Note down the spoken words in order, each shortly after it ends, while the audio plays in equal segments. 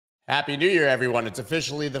Happy New Year, everyone. It's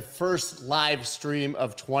officially the first live stream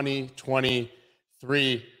of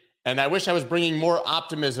 2023. And I wish I was bringing more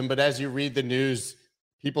optimism, but as you read the news,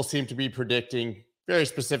 people seem to be predicting, very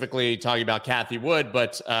specifically talking about Cathie Wood,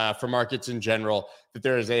 but for markets in general, that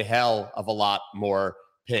there is a hell of a lot more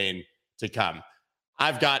pain to come.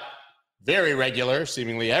 I've got very regular,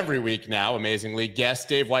 seemingly every week now, amazingly, guest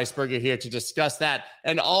Dave Weisberger here to discuss that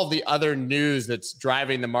and all the other news that's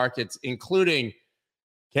driving the markets, including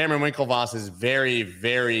Cameron Winklevoss is very,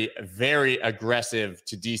 very, very aggressive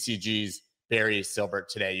to DCG's Barry Silbert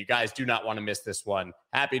today. You guys do not want to miss this one.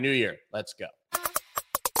 Happy New Year. Let's go.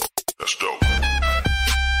 Let's go.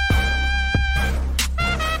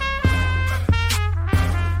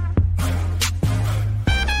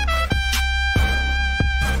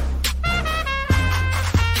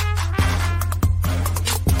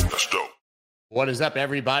 What is up,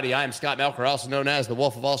 everybody? I'm Scott Melker, also known as the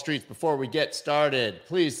Wolf of All Streets. Before we get started,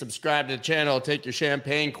 please subscribe to the channel, take your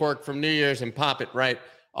champagne cork from New Year's and pop it right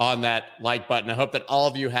on that like button. I hope that all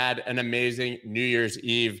of you had an amazing New Year's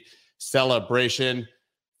Eve celebration.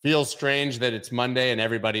 Feels strange that it's Monday and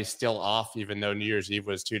everybody's still off, even though New Year's Eve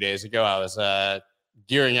was 2 days ago. I was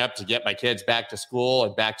gearing up to get my kids back to school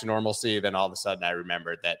and back to normalcy. Then all of a sudden I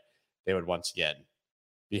remembered that they would once again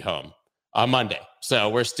be home on Monday. So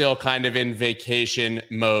we're still kind of in vacation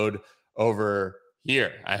mode over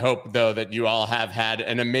here. I hope, though, that you all have had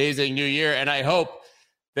an amazing new year. And I hope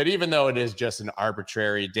that even though it is just an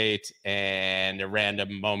arbitrary date and a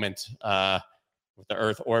random moment with the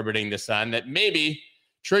Earth orbiting the sun, that maybe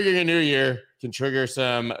triggering a new year can trigger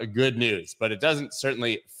some good news. But it doesn't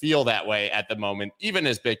certainly feel that way at the moment, even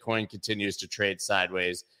as Bitcoin continues to trade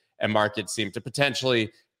sideways and markets seem to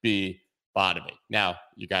potentially be bottoming. Now,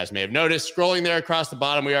 you guys may have noticed scrolling there across the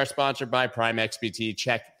bottom, we are sponsored by Prime XBT.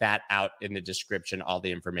 Check that out in the description, all the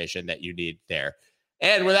information that you need there.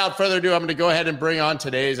 And without further ado, I'm going to go ahead and bring on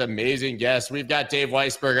today's amazing guest. We've got Dave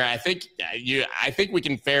Weisberger. I think we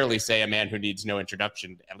can fairly say a man who needs no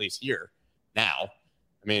introduction, at least here now.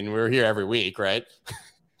 I mean, we're here every week, right?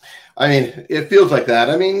 I mean, it feels like that.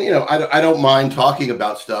 I mean, I don't mind talking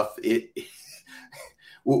about stuff.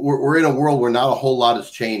 We're in a world where not a whole lot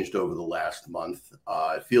has changed over the last month.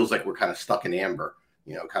 It feels like we're kind of stuck in amber,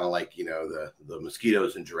 kind of like, the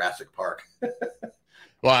mosquitoes in Jurassic Park.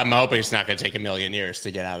 Well, I'm hoping it's not going to take a million years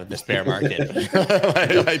to get out of this bear market.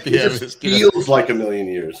 It feels like a million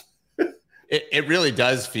years. It really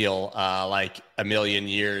does feel like a million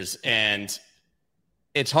years. And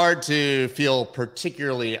it's hard to feel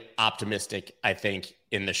particularly optimistic, I think,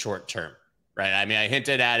 in the short term. Right. I mean, I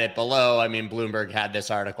hinted at it below. I mean, Bloomberg had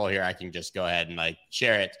this article here. I can just go ahead and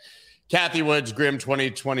share it. Cathie Wood's grim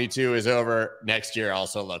 2022 is over. Next year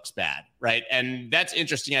also looks bad. Right. And that's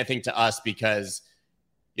interesting, I think, to us because,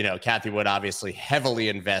 Cathie Wood obviously heavily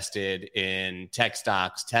invested in tech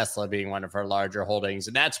stocks, Tesla being one of her larger holdings.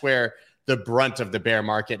 And that's where the brunt of the bear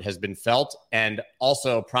market has been felt. And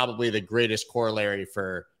also probably the greatest corollary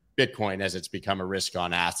for Bitcoin as it's become a risk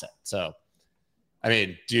on asset. So, I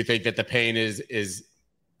mean, do you think that the pain is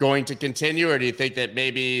going to continue, or do you think that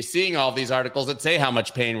maybe seeing all these articles that say how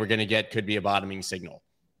much pain we're going to get could be a bottoming signal?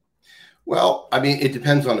 Well, I mean, it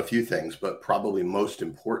depends on a few things, but probably most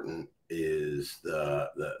important is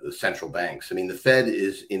the central banks. I mean, the Fed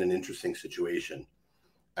is in an interesting situation.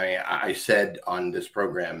 I said on this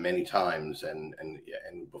program many times, and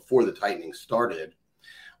before the tightening started,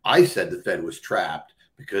 I said the Fed was trapped,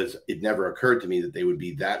 because it never occurred to me that they would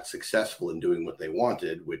be that successful in doing what they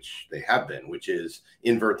wanted, which they have been, which is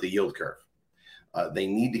invert the yield curve. They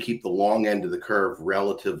need to keep the long end of the curve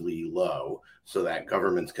relatively low so that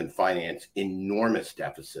governments can finance enormous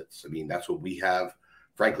deficits. I mean, that's what we have.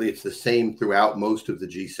 Frankly, it's the same throughout most of the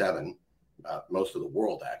G7, most of the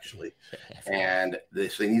world, actually. And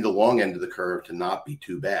they need the long end of the curve to not be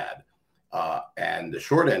too bad. And the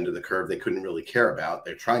short end of the curve, they couldn't really care about.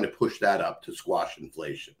 They're trying to push that up to squash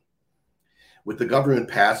inflation. With the government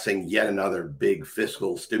passing yet another big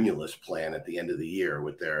fiscal stimulus plan at the end of the year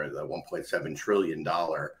with the $1.7 trillion,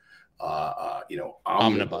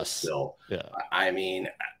 omnibus bill. Yeah. I mean,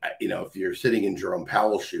 if you're sitting in Jerome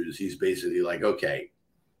Powell's shoes, he's basically like, okay,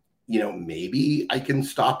 maybe I can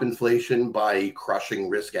stop inflation by crushing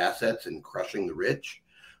risk assets and crushing the rich.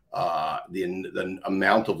 The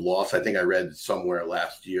amount of loss, I think I read somewhere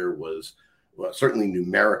last year was, well, certainly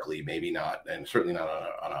numerically, maybe not, and certainly not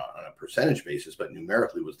on a percentage basis, but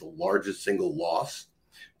numerically was the largest single loss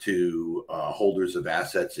to holders of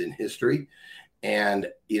assets in history. And,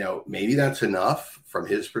 maybe that's enough from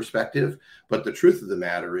his perspective. But the truth of the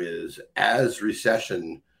matter is, as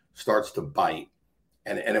recession starts to bite,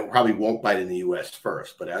 and it probably won't bite in the U.S.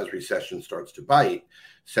 first, but as recession starts to bite,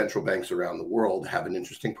 central banks around the world have an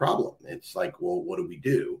interesting problem. It's like, well, what do we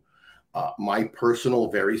do? My personal,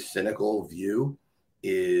 very cynical view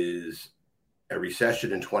is a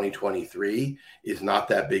recession in 2023 is not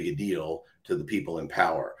that big a deal to the people in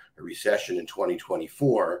power. A recession in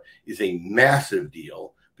 2024 is a massive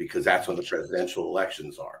deal because that's when the presidential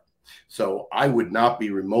elections are. So I would not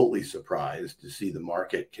be remotely surprised to see the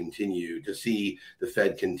market continue, to see the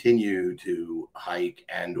Fed continue to hike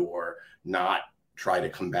and or not try to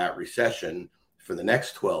combat recession for the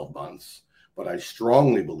next 12 months. But I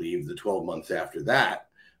strongly believe the 12 months after that,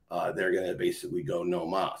 they're going to basically go no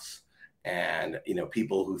mas. And,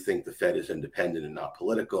 people who think the Fed is independent and not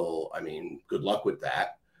political, I mean, good luck with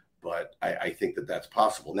that. But I think that that's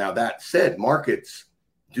possible. Now, that said, markets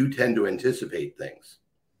do tend to anticipate things.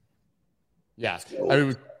 Yeah. So,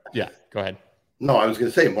 go ahead. No, I was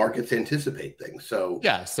going to say markets anticipate things. So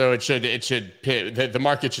yeah, so it should the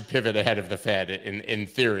market should pivot ahead of the Fed in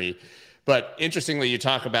theory. But interestingly, you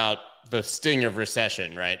talk about the sting of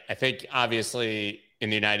recession, right? I think obviously in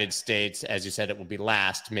the United States, as you said, it will be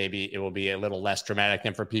last. Maybe it will be a little less dramatic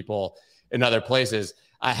than for people in other places.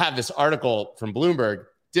 I have this article from Bloomberg: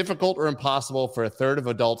 difficult or impossible for a third of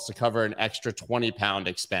adults to cover an extra 20-pound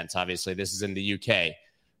expense. Obviously, this is in the UK.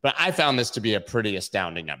 But I found this to be a pretty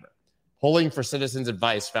astounding number. Polling for Citizens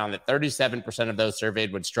Advice found that 37% of those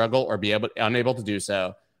surveyed would struggle or be unable to do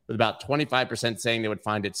so, with about 25% saying they would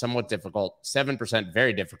find it somewhat difficult, 7%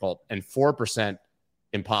 very difficult, and 4%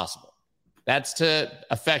 impossible. That's to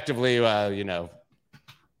effectively, to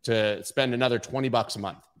spend another $20 a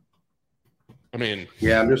month. I mean,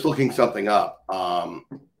 yeah, I'm just looking something up.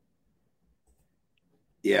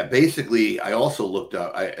 Basically, I also looked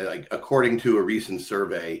up, according to a recent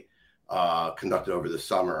survey conducted over the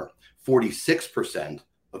summer, 46%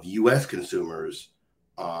 of U.S. consumers,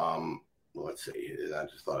 let's see, I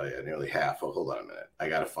just thought I had nearly half. Oh, hold on a minute. I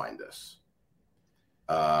got to find this.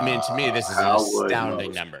 To me, this is an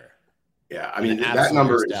astounding number. Yeah, I mean, that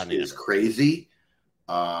number is crazy.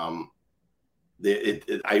 I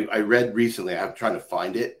read recently, I'm trying to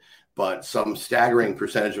find it, but some staggering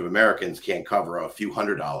percentage of Americans can't cover a few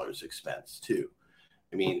 $100s expense too.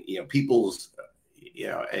 I mean, people's,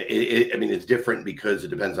 it's different because it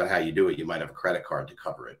depends on how you do it. You might have a credit card to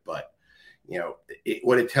cover it, but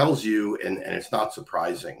what it tells you, and it's not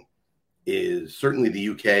surprising, is certainly the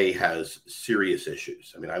UK has serious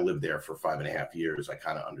issues. I mean, I lived there for 5.5 years. I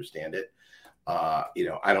kind of understand it.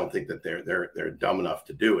 I don't think that they're dumb enough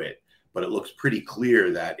to do it, but it looks pretty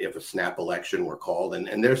clear that if a snap election were called,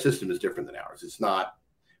 and their system is different than ours. It's not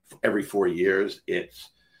every 4 years. It's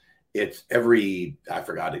every, I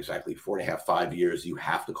forgot exactly, 4.5, 5 years, you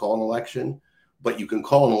have to call an election, but you can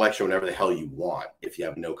call an election whenever the hell you want if you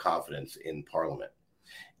have no confidence in Parliament.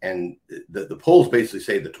 And the polls basically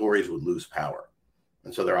say the Tories would lose power.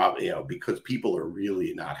 And so they're, because people are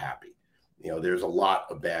really not happy. There's a lot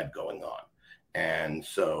of bad going on. And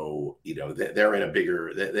so, they're in a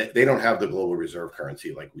bigger, they don't have the global reserve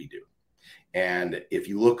currency like we do. And if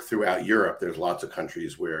you look throughout Europe, there's lots of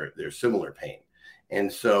countries where there's similar pain. And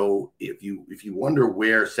so if you wonder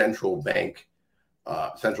where central banks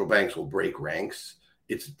will break ranks,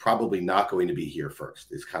 it's probably not going to be here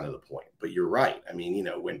first, is kind of the point. But you're right. I mean,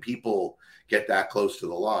 when people get that close to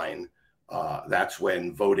the line, that's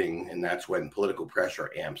when voting and that's when political pressure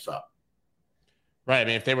amps up. Right. I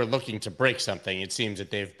mean, if they were looking to break something, it seems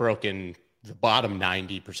that they've broken the bottom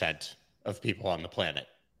 90% of people on the planet.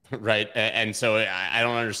 Right. And so I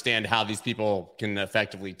don't understand how these people can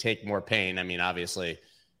effectively take more pain. I mean, obviously,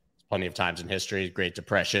 plenty of times in history, Great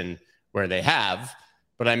Depression, where they have.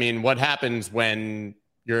 But I mean, what happens when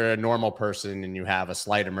you're a normal person and you have a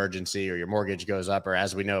slight emergency or your mortgage goes up, or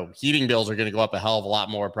as we know, heating bills are going to go up a hell of a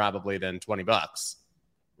lot more probably than $20,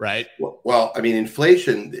 right? Well, I mean,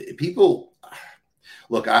 inflation, people...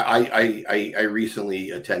 Look, I recently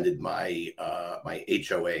attended my my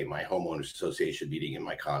HOA, my homeowners association meeting in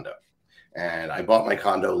my condo, and I bought my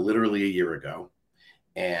condo literally a year ago.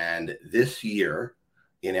 And this year,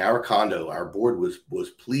 in our condo, our board was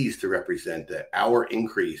pleased to represent that our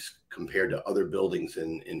increase compared to other buildings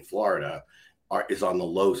in Florida is on the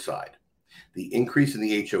low side. The increase in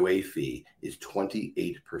the HOA fee is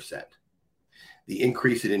 28%. The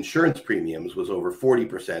increase in insurance premiums was over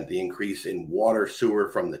 40%. The increase in water, sewer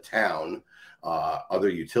from the town, other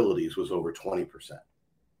utilities, was over 20%.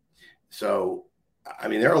 So, I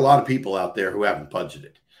mean, there are a lot of people out there who haven't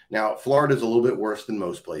budgeted. Now, Florida is a little bit worse than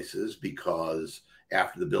most places because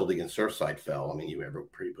after the building in Surfside fell, I mean,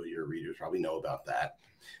 your readers probably know about that.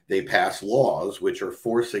 They passed laws which are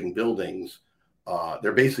forcing buildings.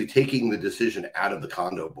 They're basically taking the decision out of the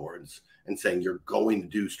condo boards and saying you're going to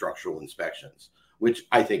do structural inspections. which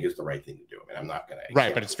I think is the right thing to do. I mean, I'm not going to.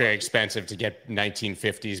 Right, but it's very expensive to get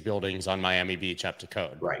 1950s buildings on Miami Beach up to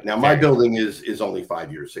code. Right. Now, my building is only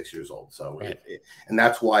 6 years old. So, right. And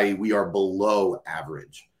that's why we are below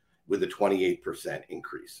average with a 28%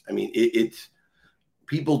 increase. I mean, it's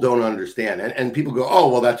people don't understand. And people go, oh,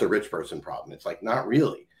 well, that's a rich person problem. It's like, not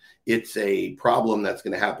really. It's a problem that's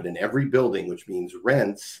going to happen in every building, which means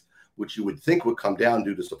rents, which you would think would come down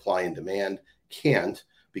due to supply and demand, can't,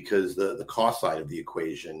 because the cost side of the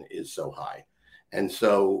equation is so high. And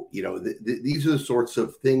so, these are the sorts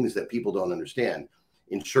of things that people don't understand.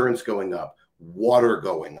 Insurance going up, water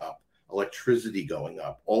going up, electricity going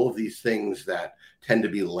up, all of these things that tend to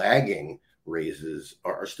be lagging raises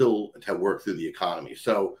are still to work through the economy.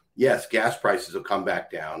 So yes, gas prices have come back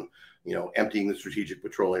down. Emptying the Strategic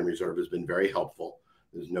Petroleum Reserve has been very helpful.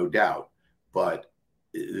 There's no doubt. But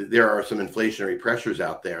there are some inflationary pressures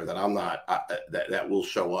out there that I'm not that will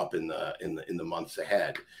show up in the months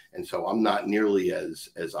ahead. And so I'm not nearly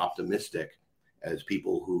as optimistic as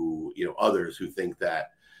people who, others who think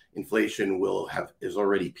that inflation is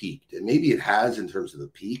already peaked. And maybe it has in terms of the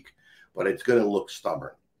peak, but it's going to look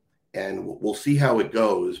stubborn. And we'll see how it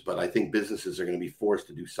goes. But I think businesses are going to be forced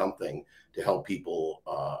to do something to help people,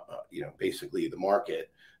 basically the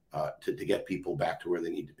market, to get people back to where they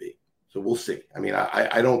need to be. So we'll see. I mean,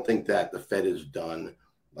 I don't think that the Fed is done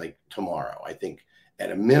like tomorrow. I think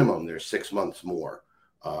at a minimum, there's 6 months more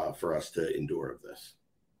for us to endure of this.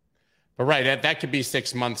 But right, that could be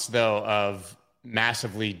 6 months, though, of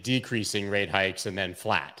massively decreasing rate hikes and then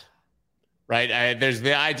flat. Right. There's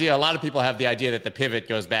the idea. A lot of people have the idea that the pivot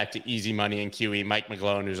goes back to easy money and QE. Mike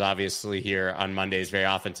McGlone, who's obviously here on Mondays very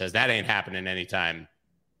often, says that ain't happening anytime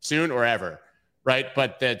soon or ever. Right.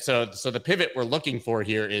 But so the pivot we're looking for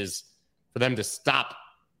here is for them to stop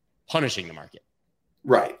punishing the market.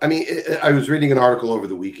 Right. I mean, I was reading an article over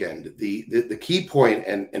the weekend. The key point,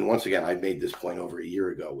 and once again, I made this point over a year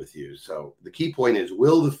ago with you. So the key point is,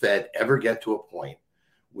 will the Fed ever get to a point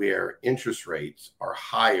where interest rates are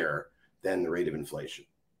higher than the rate of inflation,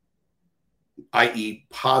 i.e.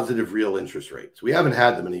 positive real interest rates? We haven't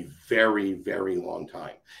had them in a very, very long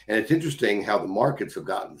time. And it's interesting how the markets have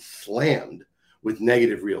gotten slammed with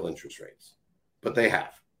negative real interest rates, but they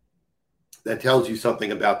have. That tells you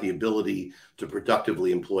something about the ability to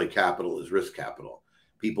productively employ capital as risk capital.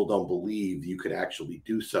 People don't believe you could actually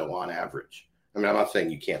do so on average. I mean, I'm not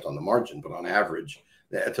saying you can't on the margin, but on average,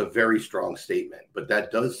 that's a very strong statement. But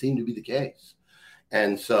that does seem to be the case.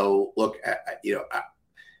 And so, look,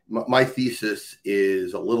 my thesis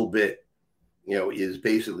is a little bit, is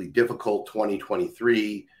basically difficult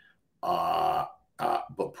 2023,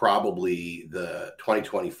 but probably the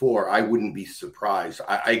 2024, I wouldn't be surprised.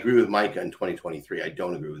 I agree with Micah in 2023. I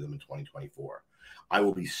don't agree with him in 2024. I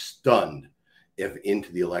will be stunned if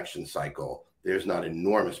into the election cycle, there's not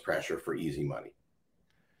enormous pressure for easy money.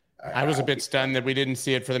 I was a bit stunned that we didn't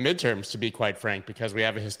see it for the midterms, to be quite frank, because we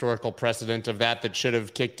have a historical precedent of that should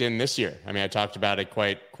have kicked in this year. I mean, I talked about it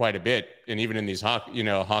quite a bit. And even in these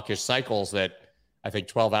hawkish cycles, that I think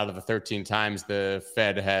 12 out of the 13 times the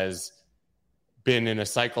Fed has been in a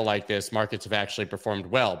cycle like this, markets have actually performed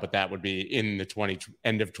well, but that would be in the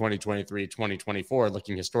end of 2023, 2024,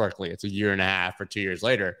 looking historically. It's a year and a half or 2 years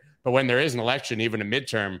later. But when there is an election, even a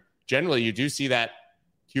midterm, generally you do see that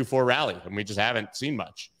Q4 rally, and we just haven't seen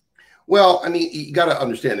much. Well, I mean, you got to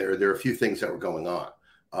understand there are a few things that were going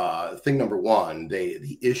on. Thing number one,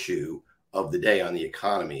 the issue of the day on the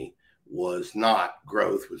economy was not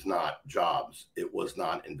growth, was not jobs, it was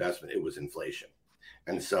not investment, it was inflation.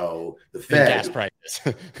 And so the Fed, gas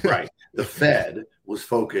prices. Right, the Fed was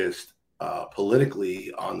focused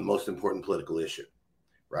politically on the most important political issue,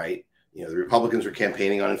 right? The Republicans are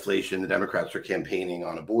campaigning on inflation, the Democrats are campaigning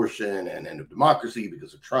on abortion and end of democracy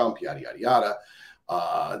because of Trump, yada, yada, yada.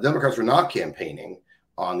 Democrats were not campaigning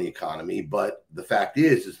on the economy, but the fact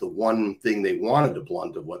is the one thing they wanted to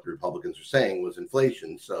blunt of what the Republicans are saying was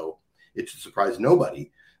inflation. So it should surprise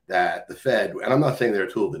nobody that the Fed, and I'm not saying they're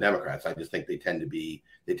a tool of the Democrats, I just think they tend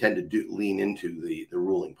to lean into the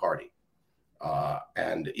ruling party.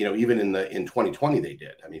 And even in 2020 they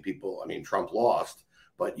did. I mean, Trump lost,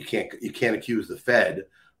 but you can't accuse the Fed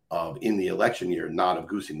of, in the election year, not of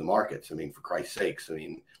goosing the markets. I mean, for Christ's sakes,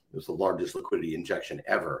 it was the largest liquidity injection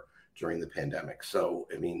ever during the pandemic. So,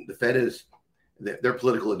 I mean, the Fed their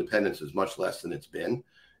political independence is much less than it's been.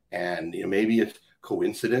 And, maybe it's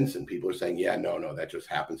coincidence and people are saying, yeah, no, that just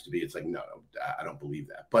happens to be. It's like, no, I don't believe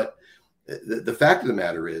that. But the fact of the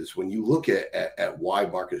matter is, when you look at why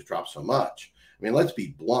markets drop so much, I mean, let's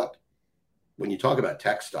be blunt. When you talk about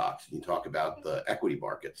tech stocks, you talk about the equity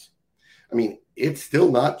markets, I mean, it's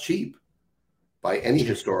still not cheap. by any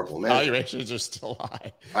historical measure. Valuations are still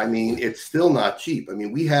high. I mean, it's still not cheap. I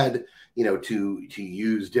mean, we had, to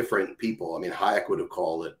use different people. I mean, Hayek would have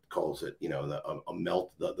calls it,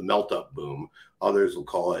 the melt up boom. Others will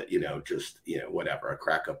call it, just, whatever, a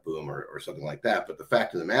crack up boom or something like that. But the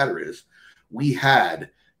fact of the matter is, we had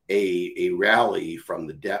a rally from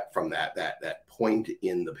the depth from that point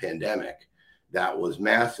in the pandemic that was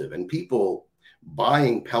massive, and people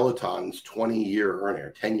buying Peloton's 20-year earning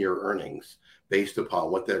or 10-year earnings based upon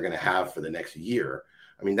what they're going to have for the next year.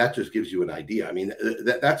 I mean, that just gives you an idea. I mean,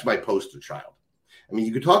 that's my poster child. I mean,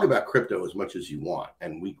 you could talk about crypto as much as you want,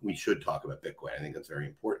 and we should talk about Bitcoin. I think that's very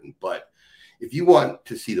important. But if you want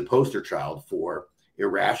to see the poster child for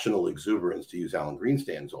irrational exuberance, to use Alan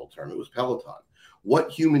Greenstein's old term, it was Peloton. What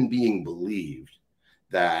human being believed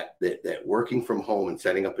that working from home and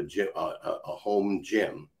setting up a gym, a home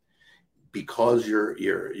gym, because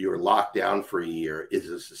you're locked down for a year, is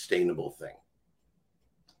a sustainable thing?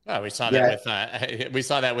 Oh, we saw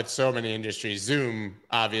that with so many industries. Zoom,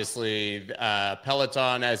 obviously,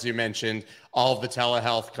 Peloton, as you mentioned, all of the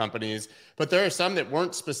telehealth companies. But there are some that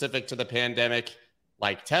weren't specific to the pandemic,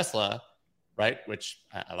 like Tesla, right? Which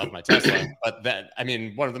I love my Tesla, but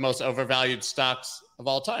one of the most overvalued stocks of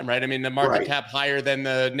all time, right? I mean, the market cap higher than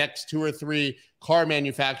the next 2 or 3 car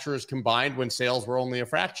manufacturers combined when sales were only a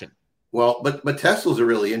fraction. Well, but Tesla's a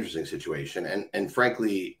really interesting situation, and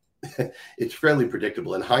frankly, it's fairly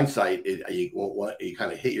predictable. In hindsight, you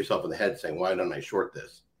kind of hit yourself in the head saying, "Why don't I short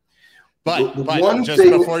this?" But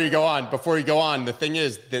before you go on, the thing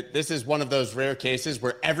is that this is one of those rare cases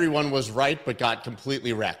where everyone was right but got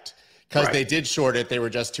completely wrecked because they did short it. They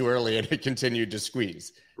were just too early, and it continued to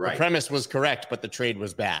squeeze. Right. The premise was correct, but the trade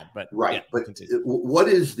was bad. But but what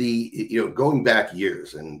is going back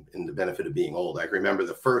years and the benefit of being old? I remember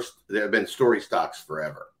there have been story stocks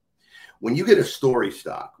forever. When you get a story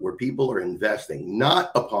stock where people are investing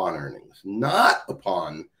not upon earnings, not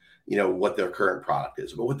upon what their current product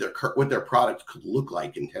is, but what their product could look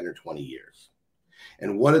like in 10 or 20 years,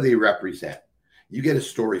 and what do they represent? You get a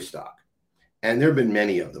story stock. And there have been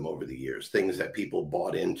many of them over the years, things that people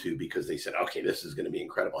bought into because they said, okay, this is going to be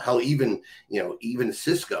incredible. Hell, even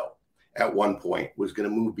Cisco at one point was going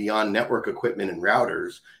to move beyond network equipment and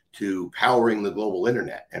routers to powering the global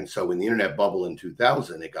internet. And so in the internet bubble in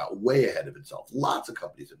 2000, it got way ahead of itself. Lots of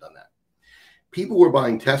companies have done that. People were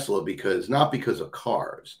buying Tesla not because of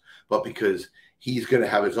cars, but because he's going to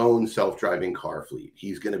have his own self-driving car fleet.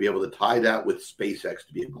 He's going to be able to tie that with SpaceX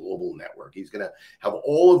to be a global network. He's going to have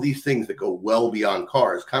all of these things that go well beyond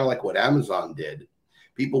cars, kind of like what Amazon did.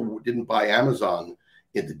 People didn't buy Amazon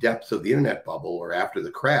in the depths of the internet bubble or after the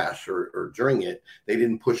crash or during it. They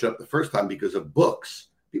didn't push it up the first time because of books.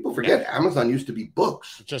 People forget Amazon used to be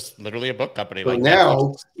books. Just literally a book company. So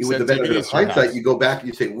now, with the benefit of hindsight, you go back and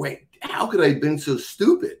you say, wait, how could I have been so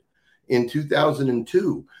stupid in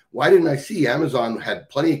 2002? Why didn't I see Amazon had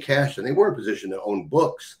plenty of cash and they were in a position to own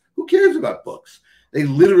books? Who cares about books? They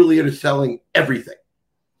literally are selling everything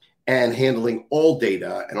and handling all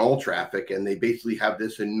data and all traffic. And they basically have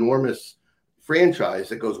this enormous franchise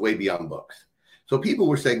that goes way beyond books. So people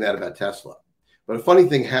were saying that about Tesla. But a funny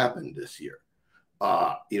thing happened this year.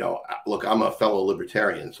 Look, I'm a fellow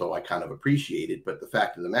libertarian, so I kind of appreciate it. But the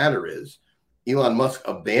fact of the matter is, Elon Musk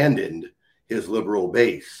abandoned his liberal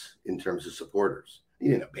base in terms of supporters. He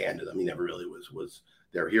didn't abandon them. He never really was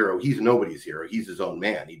their hero. He's nobody's hero. He's his own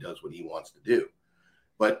man. He does what he wants to do.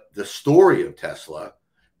 But the story of Tesla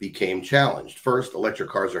became challenged. First, electric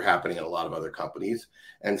cars are happening at a lot of other companies.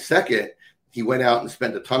 And second, he went out and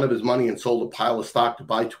spent a ton of his money and sold a pile of stock to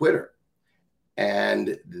buy Twitter.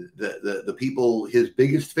 And the people, his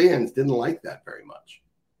biggest fans, didn't like that very much.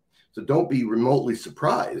 So don't be remotely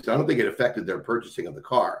surprised. I don't think it affected their purchasing of the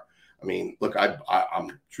car. I mean, look,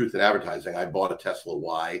 I'm truth in advertising. I bought a Tesla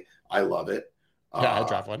Y. I love it. I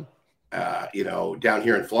drive one. Down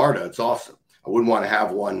here in Florida, it's awesome. I wouldn't want to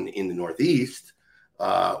have one in the Northeast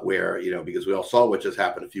where, because we all saw what just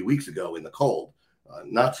happened a few weeks ago in the cold.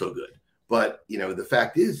 Not so good. But, the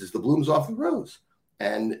fact is the bloom's off the rose.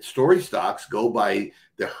 And story stocks go by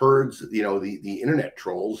the herds, the internet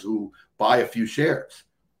trolls who buy a few shares.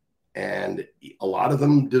 And a lot of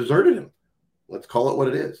them deserted him. Let's call it what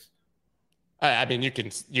it is. I mean, you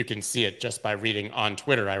can see it just by reading on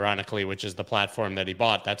Twitter, ironically, which is the platform that he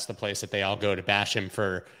bought. That's the place that they all go to bash him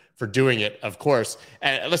for doing it, of course.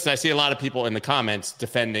 And listen, I see a lot of people in the comments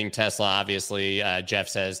defending Tesla. Obviously, Jeff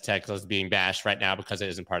says Tesla's being bashed right now because it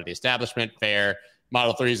isn't part of the establishment. Fair.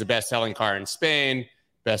 Model 3 is the best-selling car in Spain,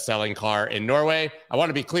 best-selling car in Norway. I want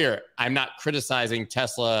to be clear. I'm not criticizing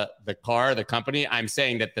Tesla, the car, the company. I'm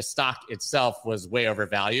saying that the stock itself was way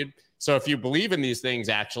overvalued. So if you believe in these things,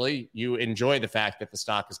 actually, you enjoy the fact that the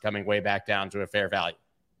stock is coming way back down to a fair value.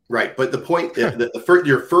 Right. But the point,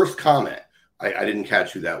 your first comment, I didn't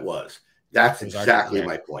catch who that was. That's exactly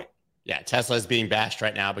my point. Yeah, Tesla is being bashed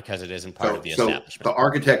right now because it isn't part of the establishment. The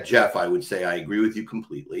architect, Jeff, I would say I agree with you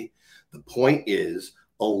completely. The point is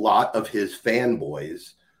a lot of his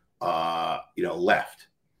fanboys, left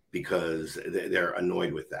because they're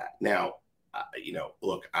annoyed with that. Now,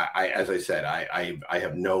 look, as I said, I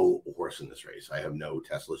have no horse in this race. I have no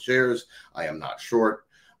Tesla shares. I am not short.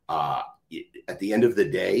 At the end of the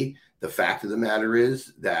day, the fact of the matter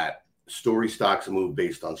is that story stocks move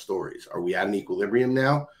based on stories. Are we at an equilibrium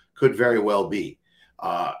now? Could very well be.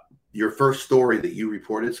 Your first story that you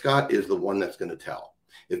reported, Scott, is the one that's going to tell.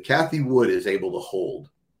 If Cathie Wood is able to hold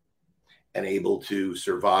and able to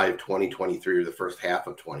survive 2023 or the first half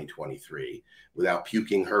of 2023 without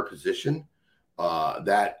puking her position,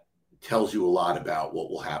 that tells you a lot about what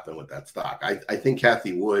will happen with that stock. I think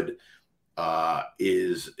Cathie Wood I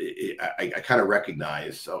kind of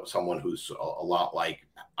recognize someone who's a lot like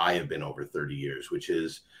I have been over 30 years, which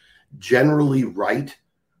is generally right,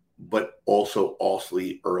 but also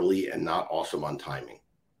awfully early and not awesome on timing.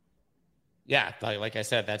 Yeah, like I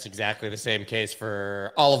said, that's exactly the same case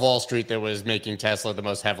for all of Wall Street that was making Tesla the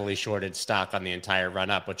most heavily shorted stock on the entire run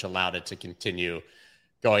up, which allowed it to continue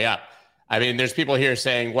going up. I mean, there's people here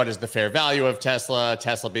saying, what is the fair value of Tesla?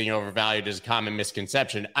 Tesla being overvalued is a common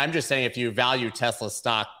misconception. I'm just saying if you value Tesla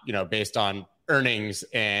stock, based on earnings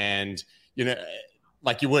and,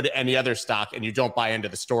 like you would any other stock, and you don't buy into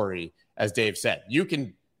the story, as Dave said, you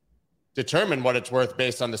can determine what it's worth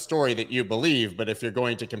based on the story that you believe. But if you're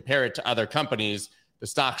going to compare it to other companies, the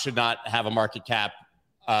stock should not have a market cap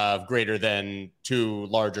of greater than two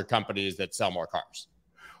larger companies that sell more cars.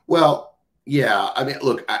 Well, yeah. I mean,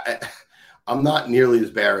 look, I'm not nearly as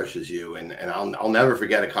bearish as you, and I'll never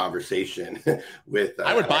forget a conversation with.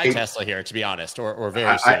 I would buy Tesla here, to be honest, or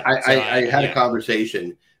very soon. I had a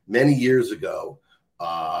conversation many years ago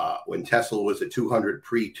when Tesla was at 200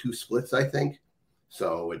 pre-2 splits, I think.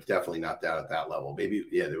 So it's definitely not down at that level. Maybe,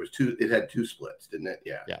 there was two. It had 2 splits, didn't it?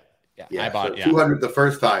 Yeah. I bought 200 the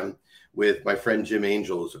first time with my friend Jim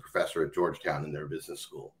Angel, who's a professor at Georgetown in their business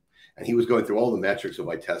school. And he was going through all the metrics of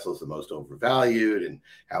why Tesla's the most overvalued and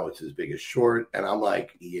how it's his biggest short. And I'm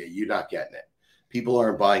like, yeah, you're not getting it. People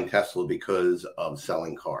aren't buying Tesla because of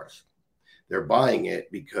selling cars. They're buying it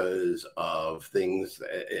because of things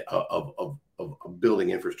of building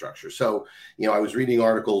infrastructure. So, I was reading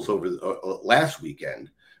articles over last weekend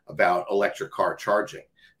about electric car charging.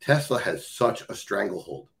 Tesla has such a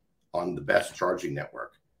stranglehold on the best charging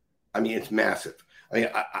network. I mean, it's massive. I mean,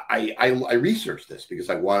 I researched this because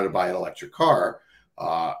I wanted to buy an electric car.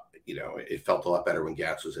 It felt a lot better when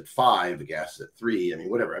gas was at 5, the gas is at 3. I mean,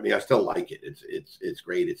 whatever. I mean, I still like it. It's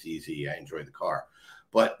great. It's easy. I enjoy the car.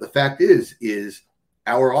 But the fact is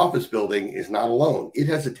our office building is not alone. It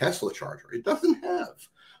has a Tesla charger. It doesn't have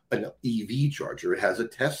an EV charger. It has a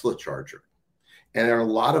Tesla charger. And there are a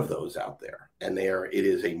lot of those out there. And it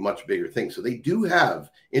is a much bigger thing. So they do have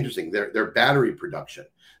their battery production.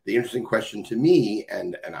 The interesting question to me,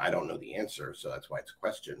 and I don't know the answer, so that's why it's a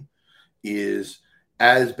question, is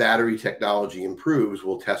as battery technology improves,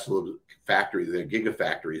 will Tesla factories, their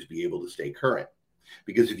gigafactories, be able to stay current?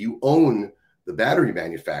 Because if you own the battery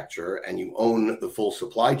manufacturer and you own the full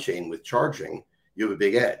supply chain with charging, you have a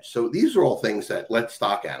big edge. So these are all things that let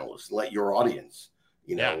stock analysts, let your audience,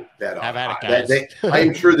 bet on. Have at it, guys. I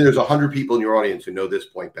am sure there's 100 people in your audience who know this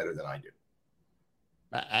point better than I do.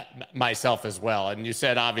 Myself as well. And you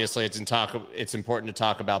said, obviously, it's important to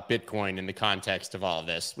talk about Bitcoin in the context of all of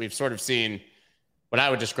this. We've sort of seen what I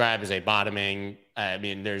would describe as a bottoming. I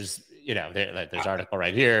mean, there's article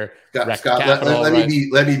right here. Scott,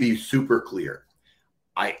 let me be super clear.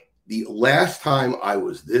 The last time I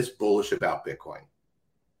was this bullish about Bitcoin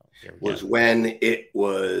was when it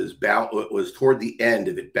was toward the end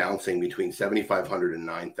of it bouncing between 7,500 and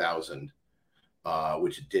 9,000.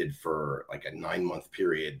 Which it did for like a 9-month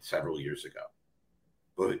period several years ago,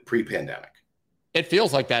 but pre-pandemic. It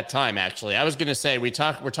feels like that time, actually. I was going to say, we're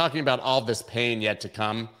talking about all this pain yet to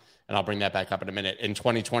come, and I'll bring that back up in a minute, in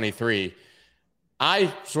 2023.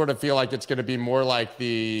 I sort of feel like it's going to be more like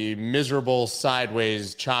the miserable,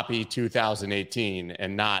 sideways, choppy 2018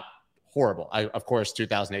 and not horrible. Of course,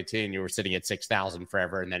 2018, you were sitting at 6,000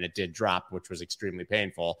 forever, and then it did drop, which was extremely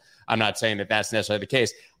painful. I'm not saying that that's necessarily the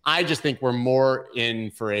case. I just think we're more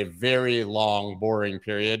in for a very long, boring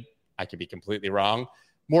period. I could be completely wrong.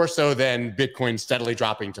 More so than Bitcoin steadily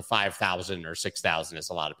dropping to 5,000 or 6,000, as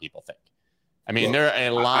a lot of people think. I mean, there are a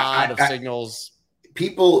lot of signals.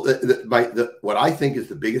 People, what I think is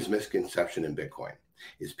the biggest misconception in Bitcoin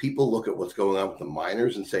is people look at what's going on with the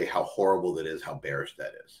miners and say how horrible that is, how bearish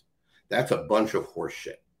that is. That's a bunch of horse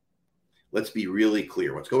shit. Let's be really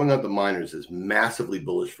clear. What's going on with the miners is massively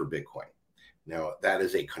bullish for Bitcoin. Now, that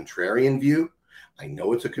is a contrarian view. I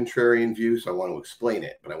know it's a contrarian view, so I want to explain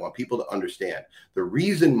it, but I want people to understand. The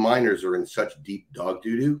reason miners are in such deep dog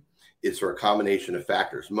doo-doo is for a combination of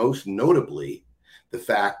factors, most notably the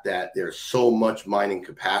fact that there's so much mining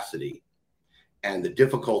capacity and the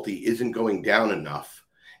difficulty isn't going down enough,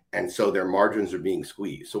 and so their margins are being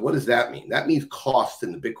squeezed. So what does that mean? That means costs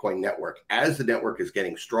in the Bitcoin network, as the network is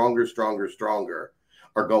getting stronger,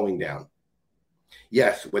 are going down.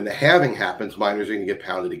 Yes, when the halving happens, miners are going to get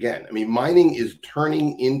pounded again. I mean, mining is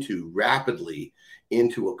turning rapidly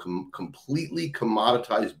into a completely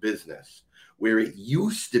commoditized business where it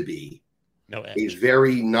used to be a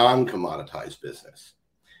very non-commoditized business.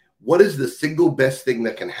 What is the single best thing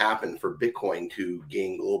that can happen for Bitcoin to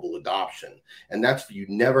gain global adoption? And that's you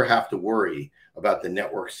never have to worry about the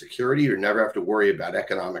network security or never have to worry about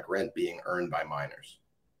economic rent being earned by miners.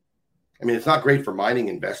 I mean, it's not great for mining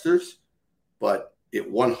investors, but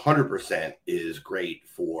it 100% is great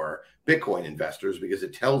for Bitcoin investors because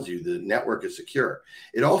it tells you the network is secure.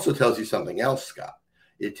 It also tells you something else, Scott.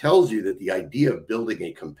 It tells you that the idea of building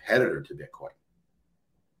a competitor to Bitcoin,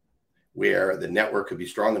 where the network could be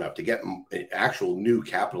strong enough to get an actual new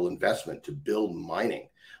capital investment to build mining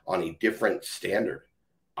on a different standard,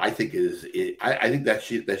 I think I think that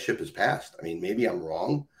ship has passed. I mean, maybe I'm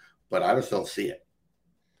wrong, but I just don't see it.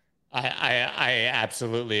 I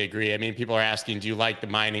absolutely agree. I mean, people are asking, do you like the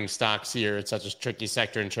mining stocks here? It's such a tricky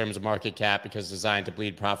sector in terms of market cap because it's designed to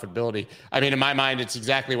bleed profitability. I mean, in my mind, it's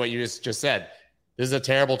exactly what you just said. This is a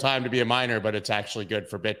terrible time to be a miner, but it's actually good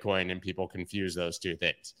for Bitcoin, and people confuse those two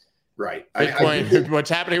things. Right. Bitcoin, what's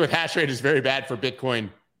happening with hash rate is very bad for Bitcoin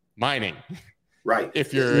mining. Right.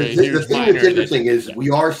 If you're a huge the thing miner, that's interesting is we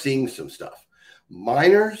are seeing some stuff.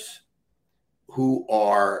 Miners who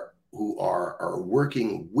are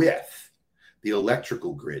working with the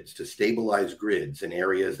electrical grids to stabilize grids in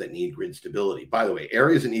areas that need grid stability. By the way,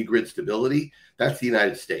 areas that need grid stability, that's the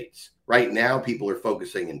United States. Right now, people are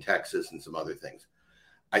focusing in Texas and some other things.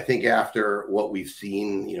 I think after what we've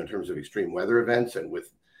seen, in terms of extreme weather events and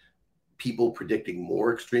with people predicting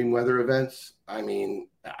more extreme weather events, I mean,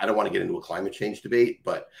 I don't want to get into a climate change debate,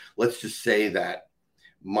 but let's just say that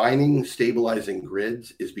mining stabilizing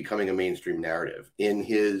grids is becoming a mainstream narrative.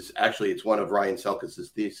 Actually, it's one of Ryan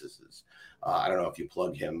Selkis's theses. I don't know if you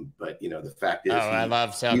plug him, but the fact is, I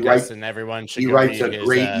love Selkis, and everyone should. He writes a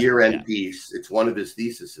great year-end piece. It's one of his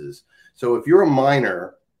theses. So if you're a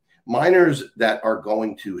miner, miners that are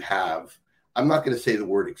going to have, I'm not going to say the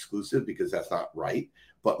word exclusive because that's not right,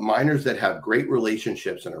 but miners that have great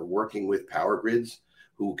relationships and are working with power grids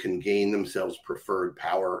who can gain themselves preferred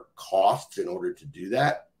power costs in order to do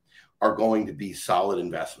that are going to be solid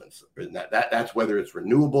investments. And that's whether it's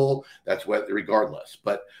renewable, regardless.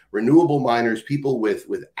 But renewable miners, people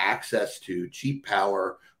with access to cheap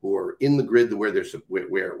power who are in the grid where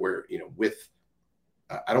with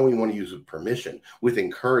I don't even want to use permission, with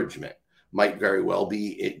encouragement might very well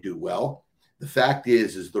do well. The fact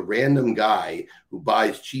is the random guy who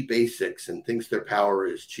buys cheap ASICs and thinks their power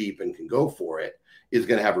is cheap and can go for it is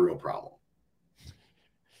going to have a real problem.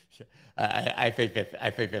 I think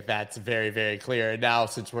that that's very, very clear. And now,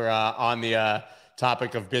 since we're on the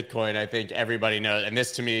topic of Bitcoin, I think everybody knows, and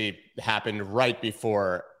this to me happened right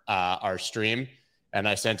before our stream, and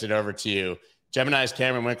I sent it over to you. Gemini's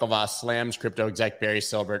Cameron Winklevoss slams crypto exec Barry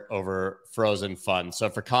Silbert over frozen funds. So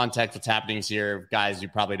for context, what's happening here, guys, you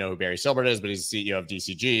probably know who Barry Silbert is, but he's the CEO of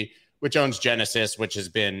DCG, which owns Genesis, which has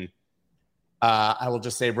been, I will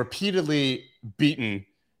just say, repeatedly beaten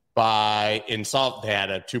by Insult. They had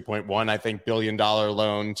a $2.1 billion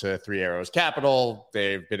loan to Three Arrows Capital.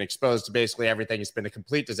 They've been exposed to basically everything. It's been a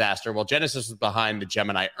complete disaster. Well, Genesis was behind the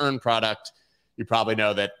Gemini Earn product. You probably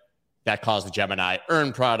know that caused the Gemini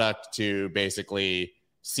Earn product to basically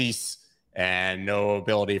cease and no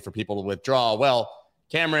ability for people to withdraw. Well,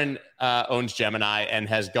 Cameron owns Gemini and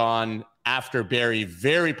has gone after Barry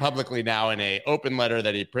very publicly now in an open letter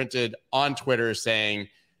that he printed on Twitter saying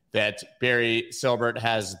that Barry Silbert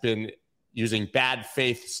has been using bad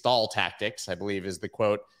faith stall tactics, I believe is the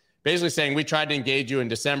quote, basically saying, we tried to engage you in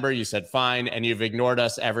December. You said fine, and you've ignored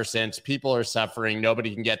us ever since. People are suffering.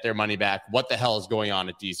 Nobody can get their money back. What the hell is going on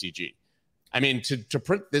at DCG? I mean, to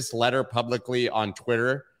print this letter publicly on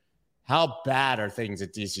Twitter, how bad are things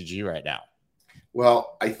at DCG right now?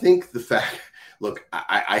 Well, I think look,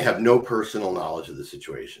 I have no personal knowledge of the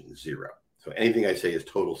situation, zero. So anything I say is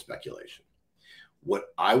total speculation. What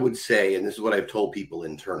I would say, and this is what I've told people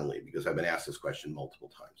internally, because I've been asked this question multiple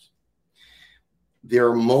times. there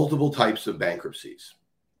are multiple types of bankruptcies,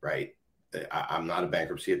 right? I'm not a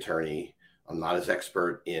bankruptcy attorney. I'm not as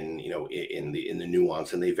expert in, in the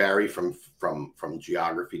nuance, and they vary from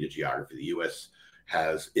geography to geography. The U.S.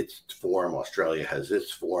 has its form, Australia has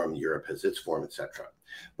its form, Europe has its form, etc.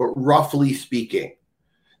 But roughly speaking,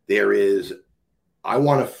 I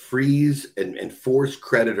want to freeze and force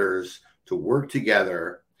creditors to work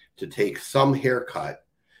together to take some haircut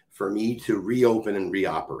for me to reopen and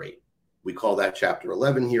reoperate. We call that Chapter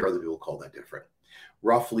 11 here. Other people call that different.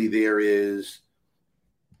 Roughly, the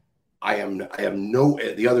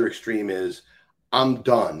other extreme is I'm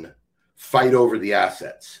done. Fight over the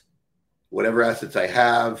assets. Whatever assets I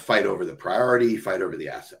have, fight over the priority, fight over the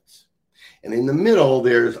assets. And in the middle,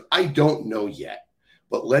 there's I don't know yet,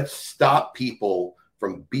 but let's stop people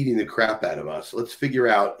from beating the crap out of us. Let's figure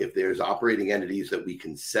out if there's operating entities that we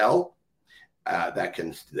can sell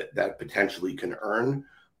that potentially can earn.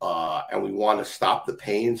 And we want to stop the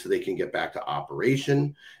pain so they can get back to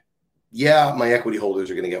operation. Yeah, my equity holders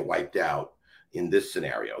are going to get wiped out in this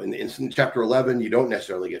scenario. In Chapter 11, you don't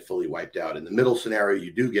necessarily get fully wiped out. In the middle scenario,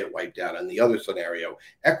 you do get wiped out. In the other scenario,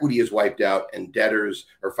 equity is wiped out and debtors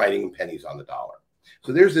are fighting pennies on the dollar.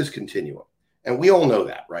 So there's this continuum. And we all know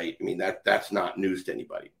that, right? I mean, that's not news to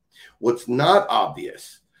anybody. What's not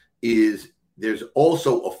obvious is there's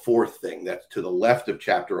also a fourth thing that's to the left of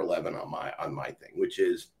Chapter 11 on my thing, which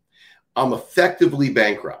is I'm effectively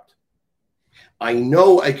bankrupt. I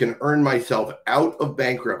know I can earn myself out of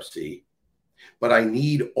bankruptcy, but I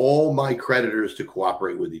need all my creditors to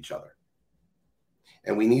cooperate with each other.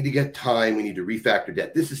 And we need to get time. We need to refactor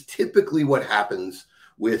debt. This is typically what happens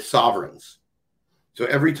with sovereigns. So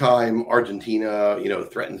every time Argentina,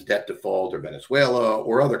 threatens debt default, or Venezuela,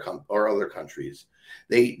 or other countries,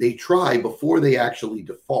 they try, before they actually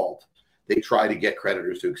default, they try to get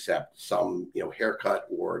creditors to accept some haircut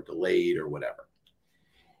or delayed or whatever.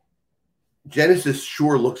 Genesis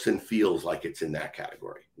sure looks and feels like it's in that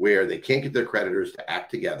category, where they can't get their creditors to act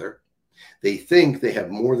together. They think they have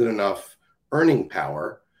more than enough earning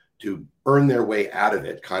power to earn their way out of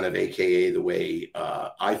it, kind of AKA the way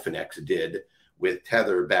iFinex did with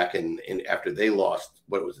Tether back in after they lost,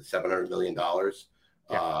 what was it, $700 million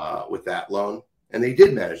with that loan. And they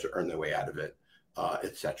did manage to earn their way out of it,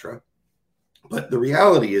 etc. But the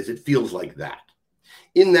reality is it feels like that.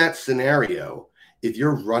 In that scenario, if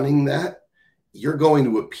you're running that, you're going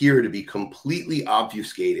to appear to be completely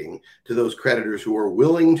obfuscating to those creditors who are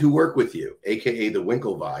willing to work with you, AKA the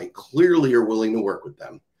Winklevi, clearly are willing to work with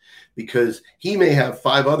them, because he may have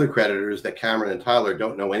 5 other creditors that Cameron and Tyler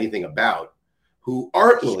don't know anything about who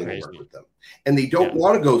aren't willing to work with them. And they don't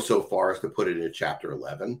want to go so far as to put it in Chapter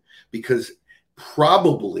 11 because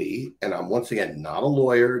probably, and I'm once again not a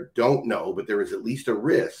lawyer, don't know, but there is at least a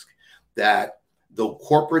risk that the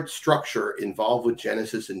corporate structure involved with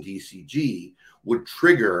Genesis and DCG would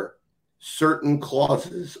trigger certain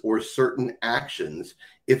clauses or certain actions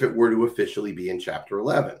if it were to officially be in Chapter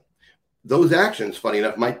 11. Those actions, funny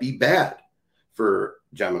enough, might be bad for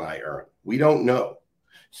Gemini Earn. We don't know.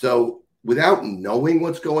 So without knowing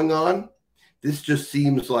what's going on, this just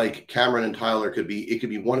seems like Cameron and Tyler could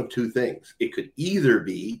be one of two things. It could either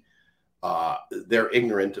be they're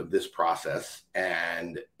ignorant of this process,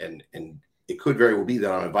 and it could very well be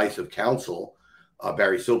that on advice of counsel,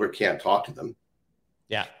 Barry Silbert can't talk to them.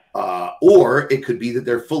 Yeah. Or it could be that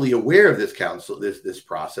they're fully aware of this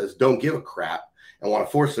process, don't give a crap, and want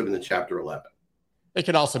to force them into Chapter 11. It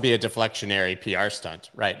could also be a deflectionary PR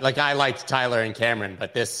stunt, right? Like, I liked Tyler and Cameron,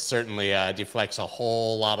 but this certainly deflects a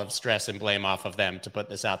whole lot of stress and blame off of them to put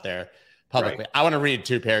this out there publicly. Right. I want to read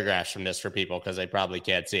 2 paragraphs from this for people because they probably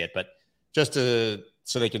can't see it, but just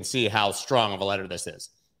so they can see how strong of a letter this is.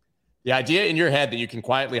 The idea in your head that you can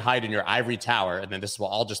quietly hide in your ivory tower and then this will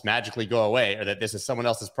all just magically go away, or that this is someone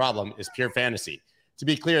else's problem, is pure fantasy. To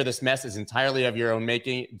be clear, this mess is entirely of your own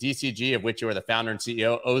making. DCG, of which you are the founder and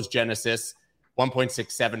CEO, owes Genesis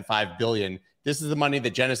 $1.675 billion. This is the money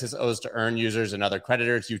that Genesis owes to Earn users and other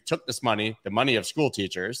creditors. You took this money, the money of school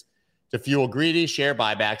teachers, to fuel greedy share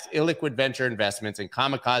buybacks, illiquid venture investments, and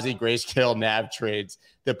kamikaze grayscale NAV trades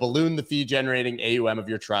that balloon the fee-generating AUM of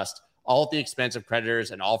your trust, all at the expense of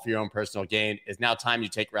creditors and all for your own personal gain. It's now time you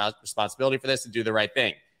take responsibility for this and do the right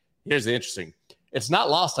thing. Here's the interesting. It's not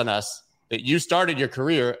lost on us that you started your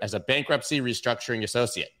career as a bankruptcy restructuring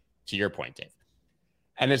associate, to your point, Dave.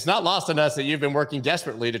 And it's not lost on us that you've been working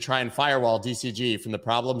desperately to try and firewall DCG from the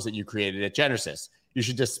problems that you created at Genesis. You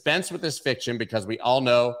should dispense with this fiction because we all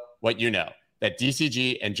know what you know, that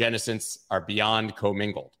DCG and Genesis are beyond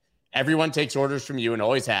commingled. Everyone takes orders from you and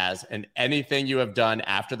always has, and anything you have done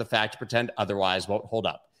after the fact to pretend otherwise won't hold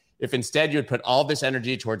up. If instead you had put all this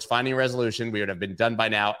energy towards finding a resolution, we would have been done by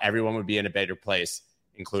now. Everyone would be in a better place,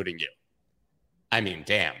 including you. I mean,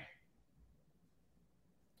 damn.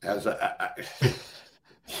 Yeah,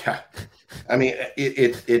 I mean,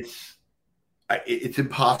 it's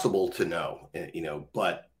impossible to know,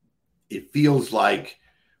 but it feels like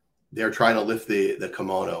they're trying to lift the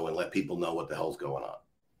kimono and let people know what the hell's going on.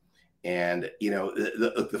 And,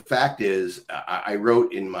 the fact is, I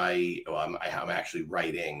wrote in I'm actually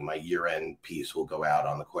writing my year-end piece will go out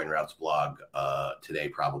on the CoinRoutes blog today,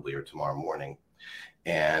 probably, or tomorrow morning.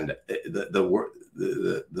 And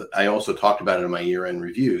I also talked about it in my year-end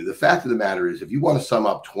review. The fact of the matter is, if you want to sum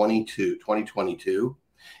up 2022,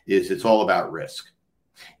 it's all about risk.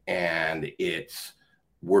 And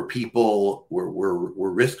were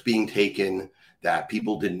risk being taken that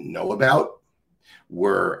people didn't know about?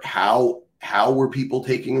 How were people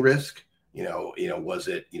taking risk? Was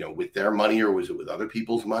it, with their money, or was it with other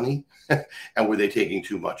people's money? And were they taking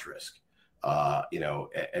too much risk?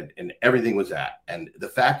 And everything was that. And the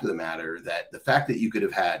fact of the matter that you could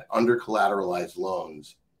have had under collateralized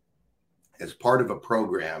loans as part of a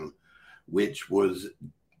program which was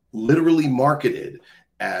literally marketed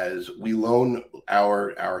as, we loan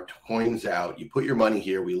our coins out, you put your money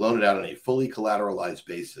here, we loan it out on a fully collateralized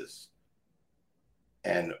basis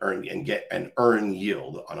and earn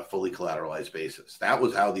yield on a fully collateralized basis. That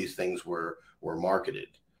was how these things were marketed.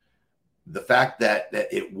 The fact that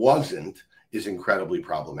it wasn't is incredibly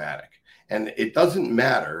problematic. And it doesn't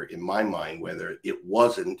matter, in my mind, whether it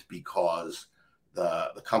wasn't because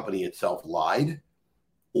the company itself lied,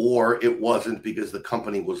 or it wasn't because the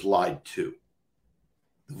company was lied to.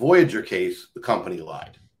 The Voyager case, the company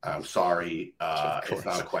lied. I'm sorry, it's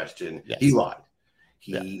not a question. Yes. He lied.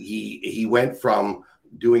 He went from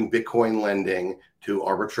doing Bitcoin lending to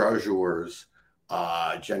arbitrageurs,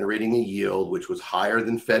 generating a yield which was higher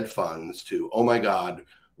than Fed funds, to, oh my God,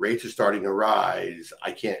 rates are starting to rise.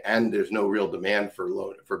 And there's no real demand for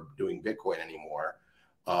doing Bitcoin anymore.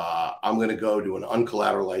 I'm going to go do an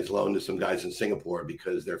uncollateralized loan to some guys in Singapore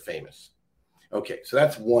because they're famous. Okay, so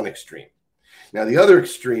that's one extreme. Now, the other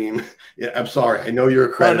extreme, I'm sorry, I know you're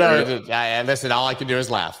a creditor. Oh, no, listen, all I can do is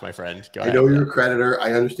laugh, my friend. Go ahead. I know you're a creditor.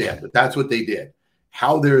 I understand, but that's what they did.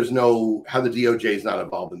 How the DOJ is not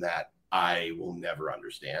involved in that, I will never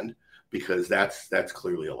understand, because that's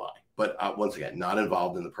clearly a lie. But once again, not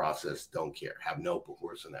involved in the process, don't care, have no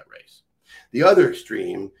horse in that race. The other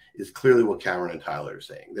extreme is clearly what Cameron and Tyler are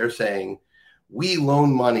saying. They're saying, we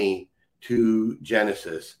loan money to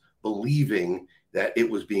Genesis believing that it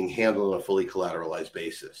was being handled on a fully collateralized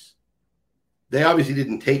basis. They obviously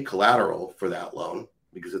didn't take collateral for that loan,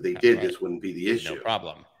 because if they did, right, this wouldn't be the issue. No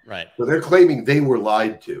problem. Right. So they're claiming they were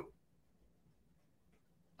lied to.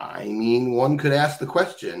 I mean, one could ask the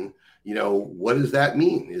question, what does that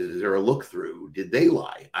mean? Is there a look through? Did they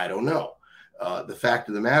lie? I don't know. The fact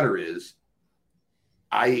of the matter is,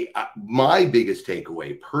 my biggest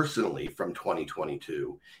takeaway personally from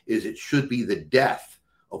 2022 is it should be the death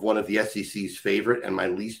of one of the SEC's favorite and my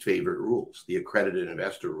least favorite rules, the accredited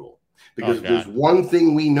investor rule. Because if there's one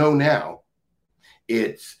thing we know now,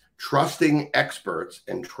 it's trusting experts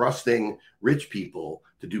and trusting rich people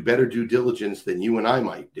to do better due diligence than you and I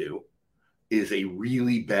might do is a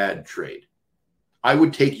really bad trade. I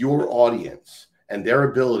would take your audience and their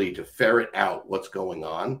ability to ferret out what's going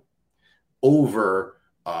on over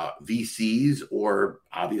VCs, or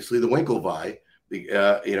obviously the Winklevi,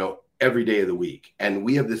 every day of the week. And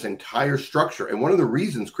we have this entire structure. And one of the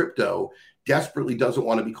reasons crypto desperately doesn't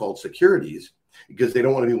want to be called securities, because they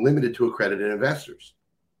don't want to be limited to accredited investors.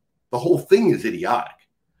 The whole thing is idiotic.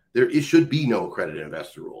 It should be no accredited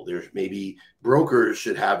investor rule. There's maybe brokers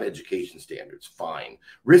should have education standards. Fine.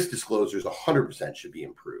 Risk disclosures 100% should be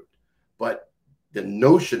improved. But the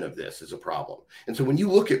notion of this is a problem. And so when you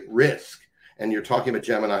look at risk and you're talking about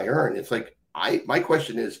Gemini Earn, it's like, my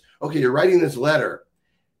question is, okay, you're writing this letter.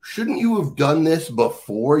 Shouldn't you have done this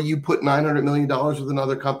before you put $900 million with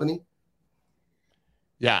another company?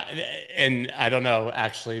 Yeah. And I don't know,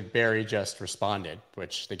 actually, Barry just responded,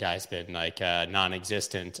 which the guy's been like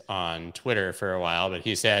non-existent on Twitter for a while, but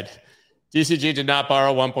he said, DCG did not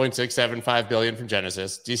borrow $1.675 billion from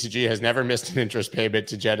Genesis. DCG has never missed an interest payment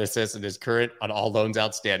to Genesis and is current on all loans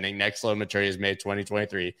outstanding. Next loan maturity is May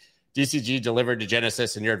 2023. DCG delivered to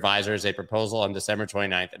Genesis and your advisors a proposal on December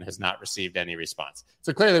 29th and has not received any response.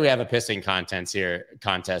 So clearly we have a pissing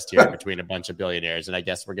contest here between a bunch of billionaires, and I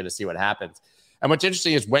guess we're going to see what happens. And what's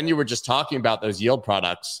interesting is when you were just talking about those yield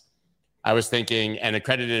products, I was thinking, and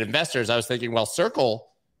accredited investors, I was thinking, well, Circle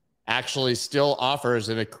actually still offers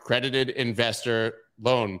an accredited investor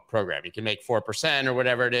loan program. You can make 4% or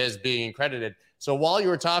whatever it is being accredited. So while you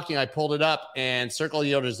were talking, I pulled it up, and Circle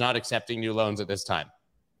Yield is not accepting new loans at this time.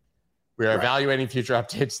 We are evaluating future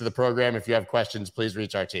updates to the program. If you have questions, please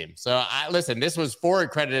reach our team. So listen, this was for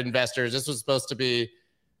accredited investors. This was supposed to be,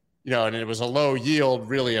 and it was a low yield,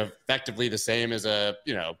 really effectively the same as a,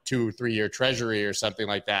 2-3 year treasury or something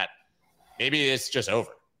like that. Maybe it's just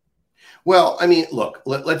over. Well, I mean, look,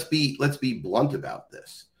 let's be blunt about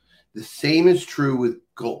this. The same is true with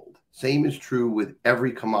gold. Same is true with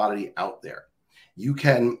every commodity out there.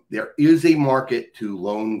 There is a market to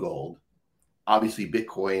loan gold. Obviously,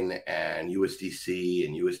 Bitcoin and USDC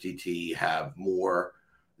and USDT have more.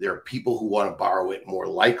 There are people who want to borrow it more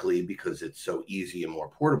likely because it's so easy and more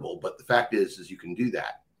portable. But the fact is you can do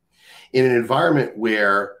that in an environment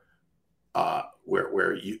where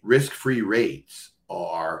risk-free rates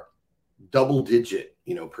are double-digit,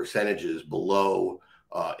 percentages below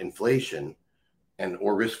inflation,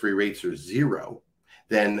 or risk-free rates are zero.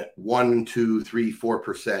 Then 1, 2, 3,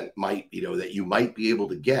 4% might, that you might be able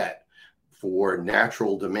to get for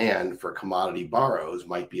natural demand for commodity borrows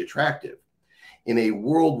might be attractive. In a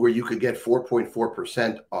world where you could get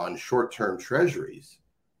 4.4% on short-term treasuries,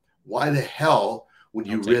 why the hell would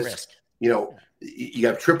you risk? You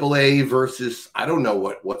have AAA versus, I don't know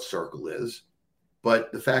what Circle is,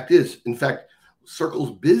 but the fact is, in fact,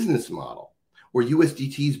 Circle's business model or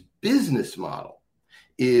USDT's business model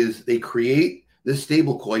is they create this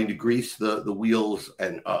stable coin to grease the wheels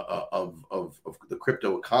and of the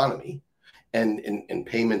crypto economy and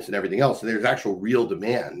payments and everything else. And there's actual real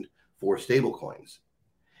demand for stable coins.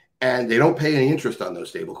 And they don't pay any interest on those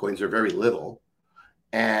stable coins. They're very little.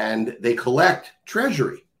 And they collect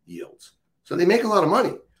treasury yields. So they make a lot of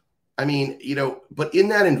money. I mean, but in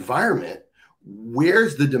that environment,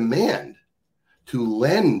 where's the demand to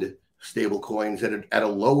lend stable coins at a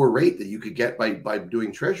lower rate that you could get by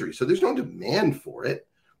doing treasury? So there's no demand for it.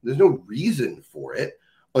 There's no reason for it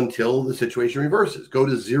until the situation reverses. Go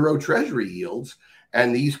to zero treasury yields,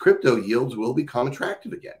 and these crypto yields will become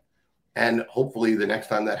attractive again. And hopefully the next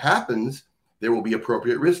time that happens, there will be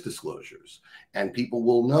appropriate risk disclosures, and people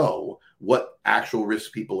will know what actual risks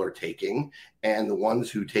people are taking. And the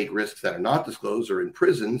ones who take risks that are not disclosed are in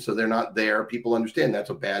prison, so they're not there. People understand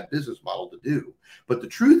that's a bad business model to do. But the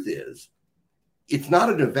truth is, it's not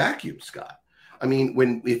in a vacuum, Scott. I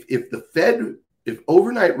mean, if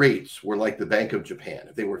overnight rates were like the Bank of Japan,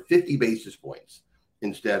 if they were 50 basis points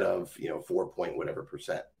instead of 4 point whatever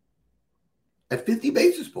percent, at 50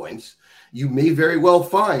 basis points, you may very well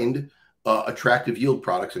find attractive yield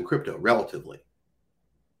products in crypto relatively,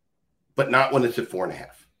 but not when it's at 4.5.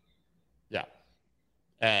 Yeah.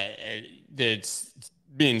 It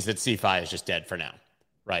means that CeFi is just dead for now,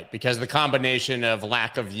 right? Because the combination of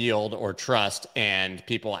lack of yield or trust and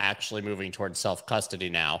people actually moving towards self-custody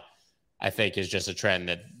now, I think is just a trend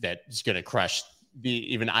that is going to crush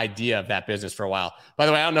the even idea of that business for a while. By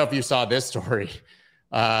the way, I don't know if you saw this story.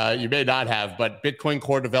 You may not have, but Bitcoin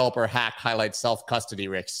core developer hack highlights self-custody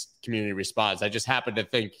risks, community response. I just happened to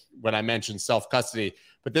think when I mentioned self-custody,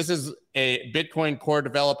 but this is a Bitcoin core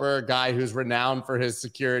developer guy who's renowned for his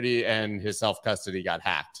security, and his self-custody got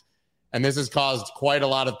hacked. And this has caused quite a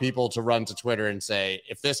lot of people to run to Twitter and say,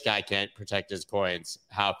 if this guy can't protect his coins,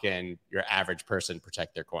 how can your average person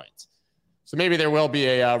protect their coins? So maybe there will be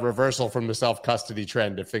a reversal from the self-custody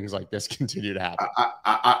trend if things like this continue to happen.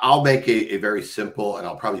 I'll make a very simple, and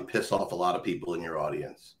I'll probably piss off a lot of people in your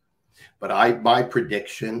audience. But my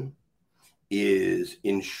prediction is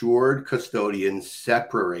insured custodians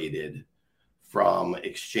separated from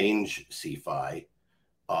exchange CeFi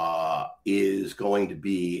is going to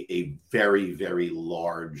be a very, very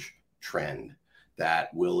large trend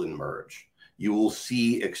that will emerge. You will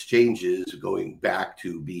see exchanges going back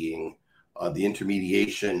to being the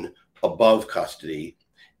intermediation above custody,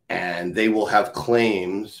 and they will have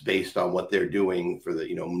claims based on what they're doing for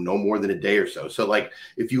no more than a day or so. So like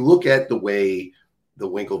if you look at the way the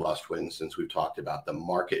Winklevoss twins, since we've talked about the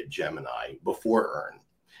market Gemini before Earn,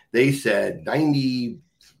 they said 93%,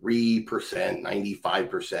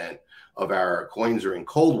 95% of our coins are in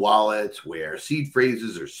cold wallets where seed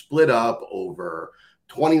phrases are split up over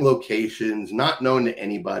 20 locations, not known to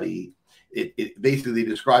anybody. It basically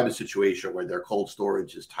described a situation where their cold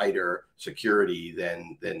storage is tighter security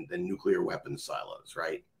than nuclear weapons silos,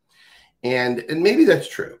 right? And maybe that's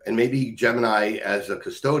true. And maybe Gemini as a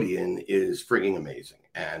custodian is frigging amazing.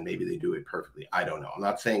 And maybe they do it perfectly. I don't know. I'm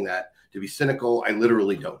not saying that to be cynical. I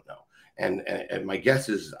literally don't know. And my guess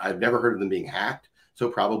is I've never heard of them being hacked. So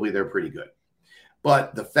probably they're pretty good.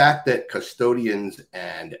 But the fact that custodians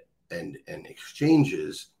and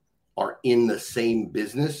exchanges are in the same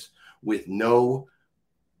business with no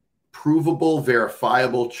provable,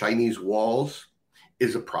 verifiable Chinese walls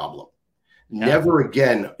is a problem. Yeah. Never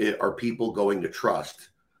again are people going to trust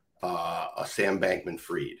a Sam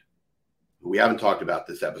Bankman-Fried. We haven't talked about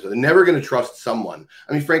this episode. They're never going to trust someone.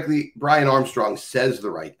 I mean, frankly, Brian Armstrong says the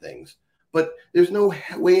right things, but there's no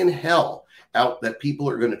way in hell out that people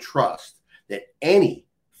are going to trust that any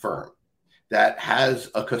firm that has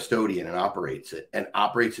a custodian and operates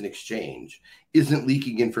an exchange isn't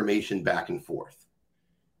leaking information back and forth,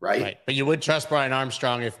 right? But you would trust Brian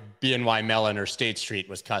Armstrong if BNY Mellon or State Street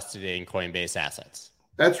was custodying Coinbase assets.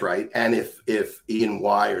 That's right. And if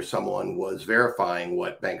E&Y or someone was verifying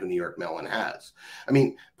what Bank of New York Mellon has. I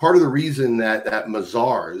mean, part of the reason that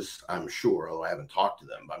Mazars, I'm sure, although I haven't talked to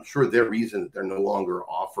them, but I'm sure their reason that they're no longer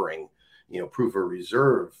offering, proof of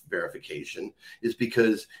reserve verification is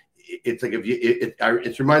because it's like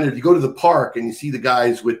it's reminded, if you go to the park and you see the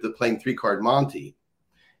guys with the playing 3-card Monte,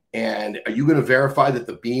 and are you going to verify that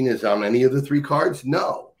the bean is on any of the 3 cards?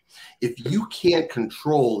 No. If you can't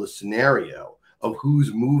control the scenario of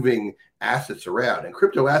who's moving assets around, and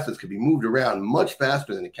crypto assets can be moved around much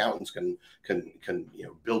faster than accountants can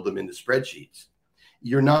build them into spreadsheets,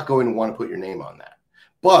 you're not going to want to put your name on that.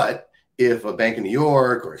 But if a Bank of New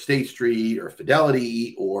York or State Street or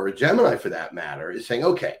Fidelity or Gemini, for that matter, is saying,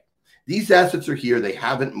 okay, these assets are here, they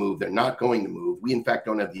haven't moved, they're not going to move, we in fact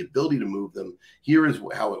don't have the ability to move them, here is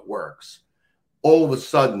how it works, all of a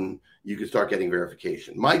sudden you can start getting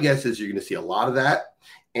verification. My guess is you're going to see a lot of that.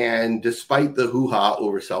 And despite the hoo-ha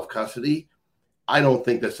over self-custody, I don't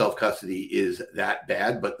think that self-custody is that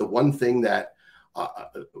bad. But the one thing that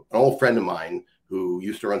an old friend of mine who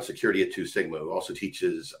used to run security at 2 Sigma, who also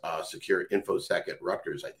teaches secure InfoSec at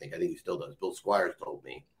Rutgers, I think he still does, Bill Squires told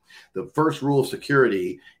me, the first rule of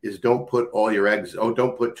security is don't put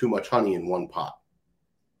don't put too much honey in one pot.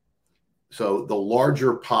 So the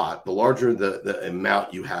larger pot, the larger the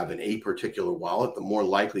amount you have in a particular wallet, the more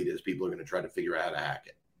likely it is people are going to try to figure out how to hack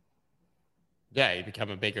it. Yeah, you become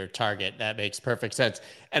a bigger target. That makes perfect sense.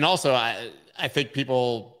 And also, I think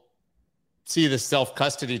people see the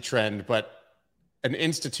self-custody trend, but an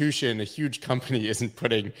institution, a huge company, isn't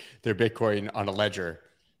putting their Bitcoin on a ledger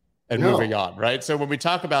and moving on, right? So when we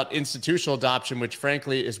talk about institutional adoption, which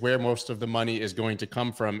frankly is where most of the money is going to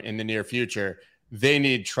come from in the near future, they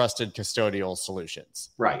need trusted custodial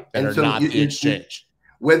solutions, right? That are not the exchange.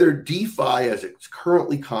 Whether DeFi, as it's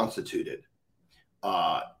currently constituted,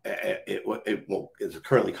 is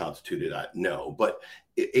currently constituted, no. But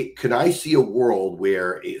can I see a world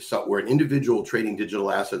where an individual trading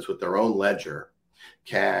digital assets with their own ledger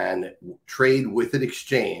can trade with an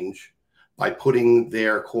exchange by putting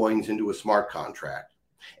their coins into a smart contract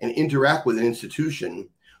and interact with an institution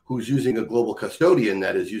who's using a global custodian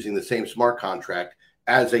that is using the same smart contract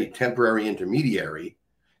as a temporary intermediary?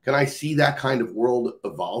 Can I see that kind of world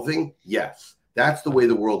evolving? Yes. That's the way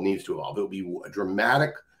the world needs to evolve. It'll be a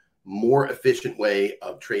dramatic, more efficient way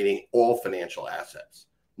of trading all financial assets.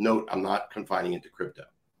 Note, I'm not confining it to crypto.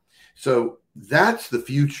 So that's the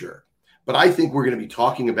future. But I think we're going to be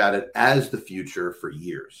talking about it as the future for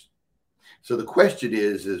years. So the question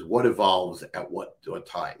is what evolves at what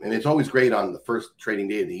time? And it's always great on the first trading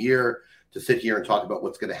day of the year to sit here and talk about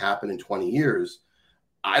what's going to happen in 20 years.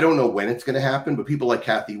 I don't know when it's going to happen, but people like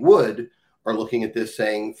Cathie Wood are looking at this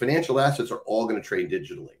saying financial assets are all going to trade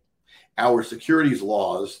digitally. Our securities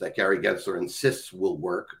laws that Gary Gensler insists will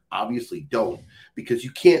work obviously don't, because you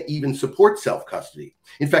can't even support self-custody.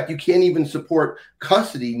 In fact, you can't even support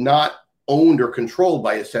custody not owned or controlled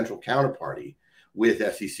by a central counterparty with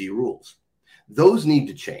SEC rules. Those need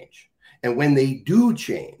to change. And when they do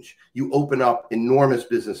change, you open up enormous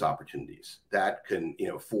business opportunities that can,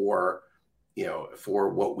 for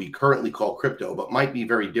what we currently call crypto, but might be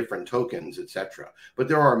very different tokens, et cetera. But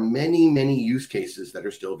there are many, many use cases that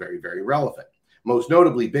are still very, very relevant, most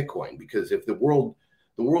notably Bitcoin, because if the world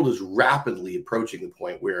is rapidly approaching the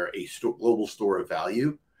point where a global store of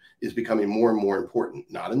value is becoming more and more important,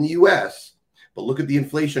 not in the US, but look at the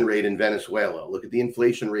inflation rate in Venezuela, look at the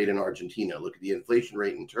inflation rate in Argentina, look at the inflation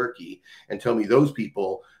rate in Turkey, and tell me those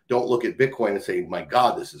people don't look at Bitcoin and say, my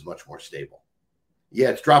God, this is much more stable.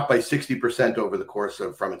 Yeah, it's dropped by 60% over the course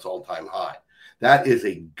from its all-time high. That is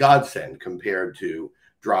a godsend compared to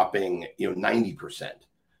dropping, 90%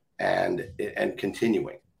 and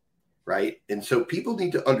continuing, right? And so people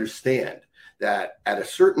need to understand that at a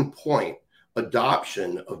certain point,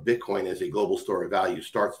 adoption of Bitcoin as a global store of value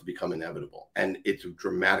starts to become inevitable, and it's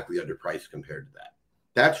dramatically underpriced compared to that.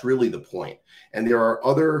 That's really the point. And there are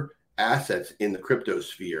other assets in the crypto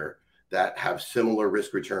sphere that have similar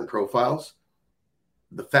risk-return profiles.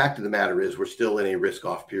 The fact of the matter is we're still in a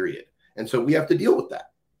risk-off period. And so we have to deal with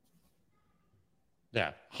that.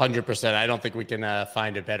 Yeah, 100%. I don't think we can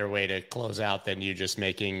find a better way to close out than you just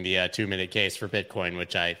making the 2-minute case for Bitcoin,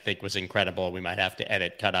 which I think was incredible. We might have to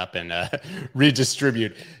edit, cut up, and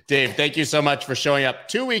redistribute. Dave, thank you so much for showing up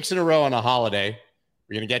 2 weeks in a row on a holiday.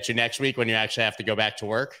 We're going to get you next week when you actually have to go back to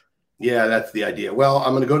work. Yeah, that's the idea. Well, I'm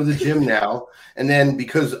going to go to the gym now. And then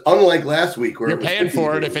because unlike last week, where you're paying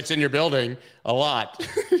for it if it's in your building a lot.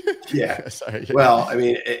 Yeah. Sorry. Well, I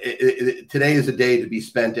mean, today is a day to be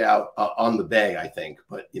spent out on the bay, I think.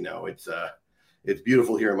 But, it's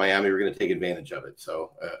beautiful here in Miami. We're going to take advantage of it.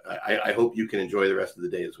 So I hope you can enjoy the rest of the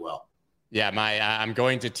day as well. Yeah, I'm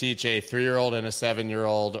going to teach a 3-year-old and a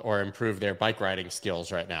 7-year-old or improve their bike riding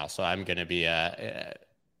skills right now. So I'm going to be a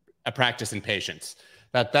practice in patience.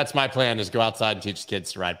 That's my plan, is go outside and teach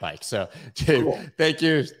kids to ride bikes. So, Dave, cool.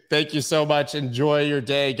 Thank you so much. Enjoy your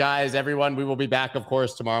day, guys. Everyone, we will be back, of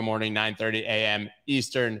course, tomorrow morning, 9:30 a.m.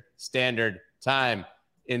 Eastern Standard Time.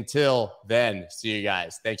 Until then, see you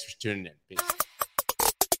guys. Thanks for tuning in. Peace.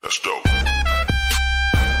 That's dope.